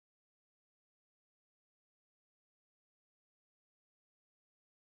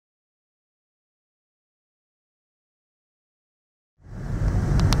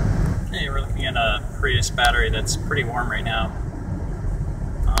Prius battery that's pretty warm right now.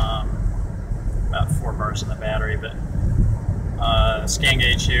 About 4 bars in the battery, but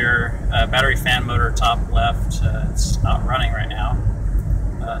ScanGauge here, battery fan motor top left, it's not running right now.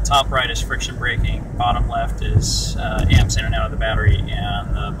 Top right is friction braking, bottom left is amps in and out of the battery,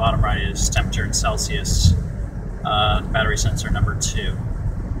 and the bottom right is temperature in Celsius, battery sensor number 2.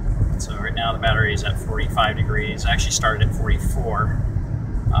 So right now the battery is at 45 degrees. I actually started at 44.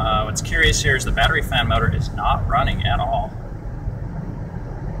 What's curious here is the battery fan motor is not running at all.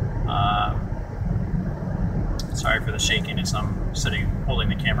 Sorry for the shakiness. I'm sitting holding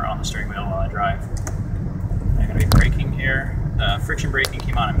the camera on the steering wheel while I drive. I'm going to be braking here. Friction braking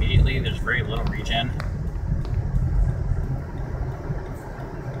came on immediately. There's very little regen.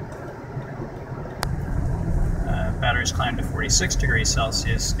 Battery's climbed to 46 degrees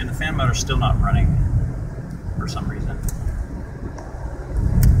Celsius, and the fan motor's still not running for some reason.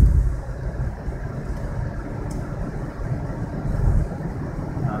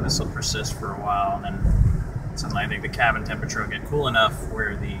 This will persist for a while, and then suddenly I think the cabin temperature will get cool enough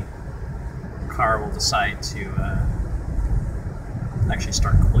where the car will decide to actually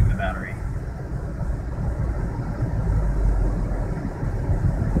start cooling the battery.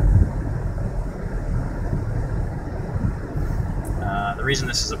 The reason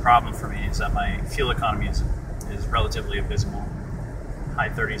this is a problem for me is that my fuel economy is relatively abysmal, high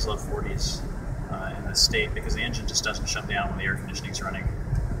 30s, low 40s in this state, because the engine just doesn't shut down when the air conditioning is running.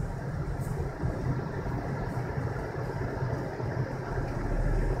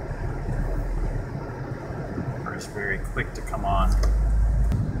 It's very quick to come on.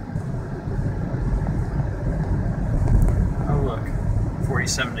 Oh look,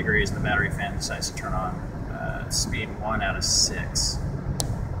 47 degrees and the battery fan decides to turn on. Speed 1 out of 6.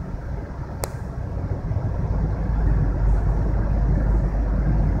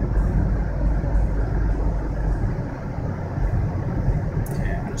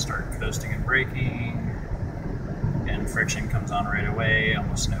 Okay, I'm going to start coasting and braking. And friction comes on right away,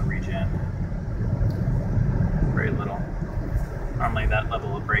 almost no regen. Very little. Normally that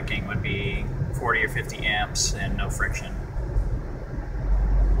level of braking would be 40 or 50 amps and no friction.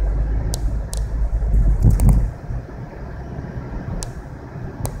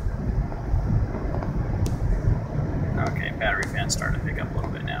 Okay, battery fan's starting to pick up a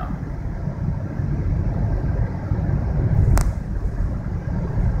little bit now.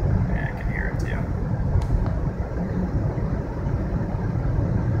 Yeah, I can hear it too.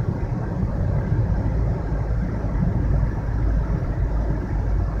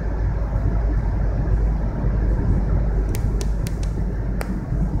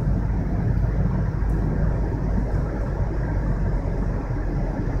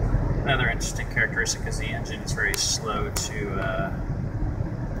 Another interesting characteristic is the engine is very slow to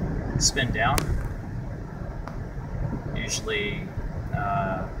spin down. Usually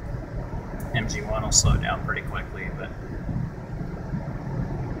MG1 will slow down pretty quickly, but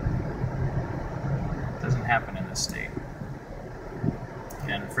it doesn't happen in this state.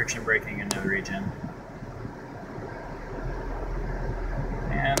 Again, friction braking and no regen.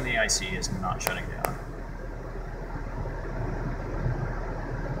 And the IC is not shutting down.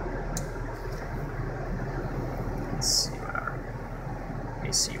 Let's see what our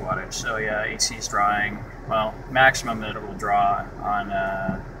AC wattage. So yeah, AC is drawing, well, maximum that it will draw on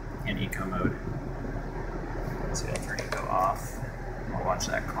in eco mode. Let's see, I'll turn eco off. We'll watch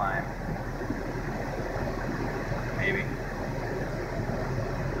that climb. Maybe.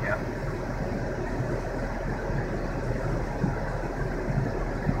 Yep.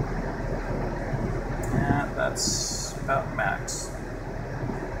 Yeah, that's about max.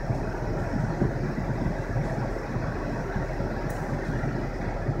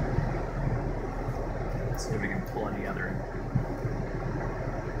 See if we can pull any other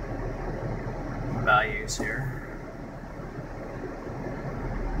values here.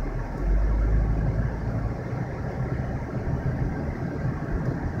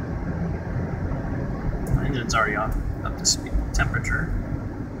 The engine's already up to speed temperature.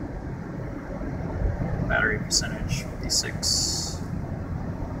 Battery percentage 56.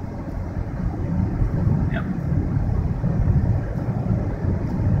 Yep.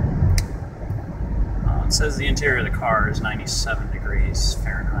 It says the interior of the car is 97 degrees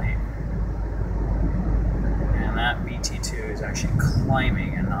Fahrenheit. And that BT2 is actually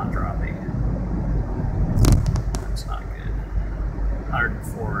climbing and not dropping. That's not good.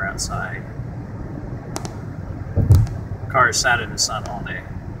 104 outside. The car is sat in the sun all day.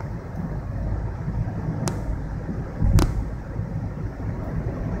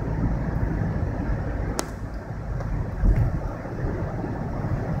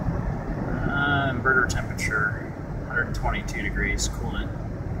 Inverter degrees coolant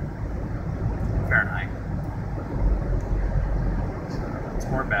Fahrenheit. So that's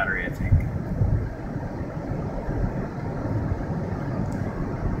more battery, I think.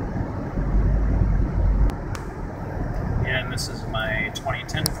 Again, this is my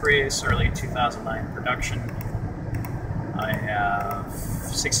 2010 Prius, early 2009 production. I have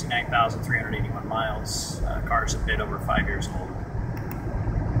 69,381 miles. The car's a bit over 5 years old.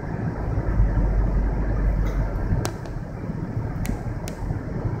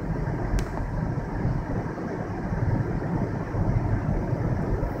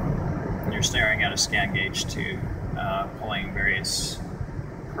 You're staring at a ScanGauge II, pulling various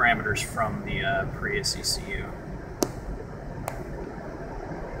parameters from the Prius ECU.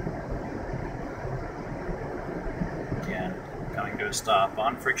 Again, coming to a stop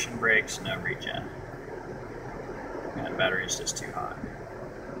on friction brakes, no regen. And the battery is just too hot.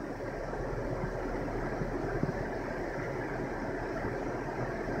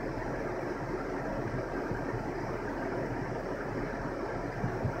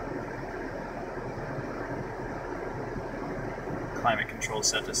 Climate control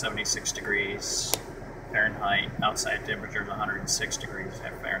set to 76 degrees Fahrenheit. Outside temperature is 106 degrees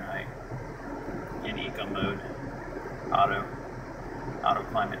Fahrenheit. In eco mode, auto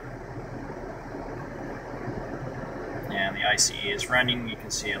climate. And the ICE is running. You can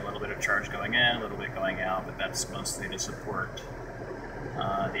see a little bit of charge going in, a little bit going out, but that's mostly to support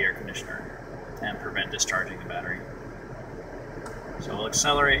the air conditioner and prevent discharging the battery. So we'll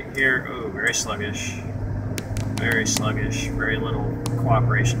accelerate here. Ooh, very sluggish. Very sluggish, very little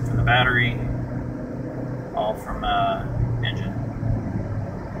cooperation from the battery, all from engine.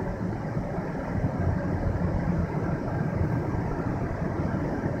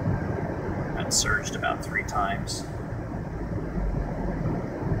 That surged about 3 times.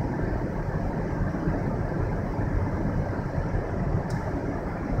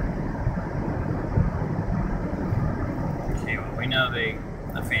 Okay, well, we know the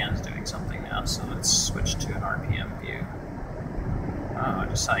fan's doing something now, so let's switch to an RPM view. Oh, I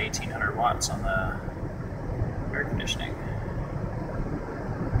just saw 1800 watts on the air conditioning.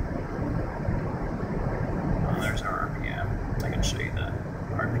 Oh, there's our RPM. I can show you the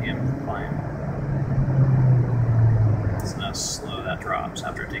RPM climb. So how slow that drops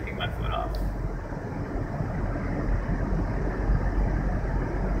after taking my foot off.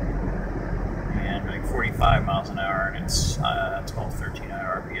 And doing 45 miles an hour, and it's 12-13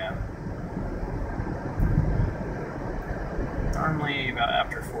 RPM. Normally, about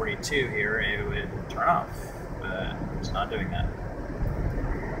after 42 here, it would turn off, but it's not doing that.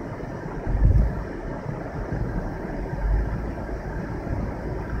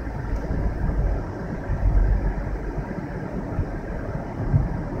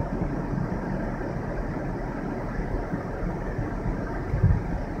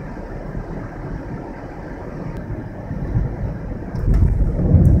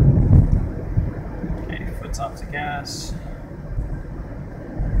 Okay, foot's off the gas.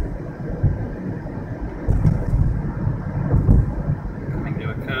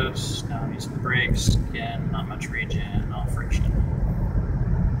 Now I'm using the brakes. Again, not much regen, all friction.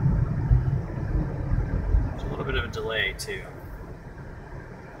 There's a little bit of a delay too.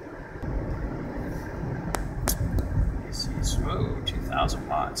 AC's, whoa, 2,000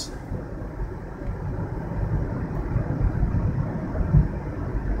 watts.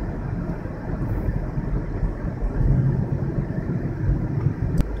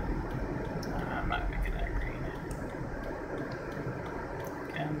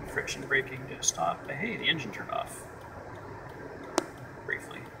 Friction braking to stop. Hey, the engine turned off.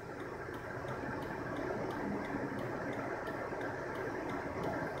 Briefly.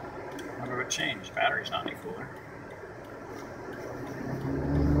 Wonder what changed. Battery's not any cooler.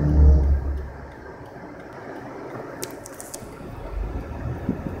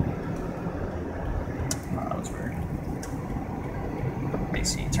 Oh, that was weird.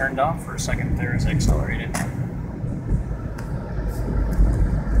 AC turned off for a second there as I accelerated.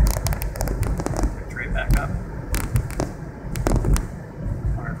 Back up.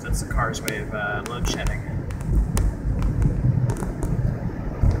 Wonder if that's the car's way of load shedding.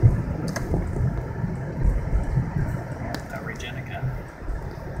 No regen again.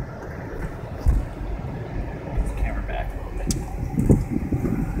 Move the camera back a little bit.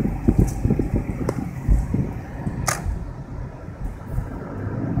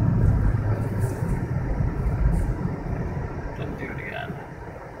 Didn't do it again.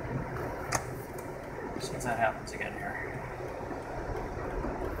 See if that happens again here.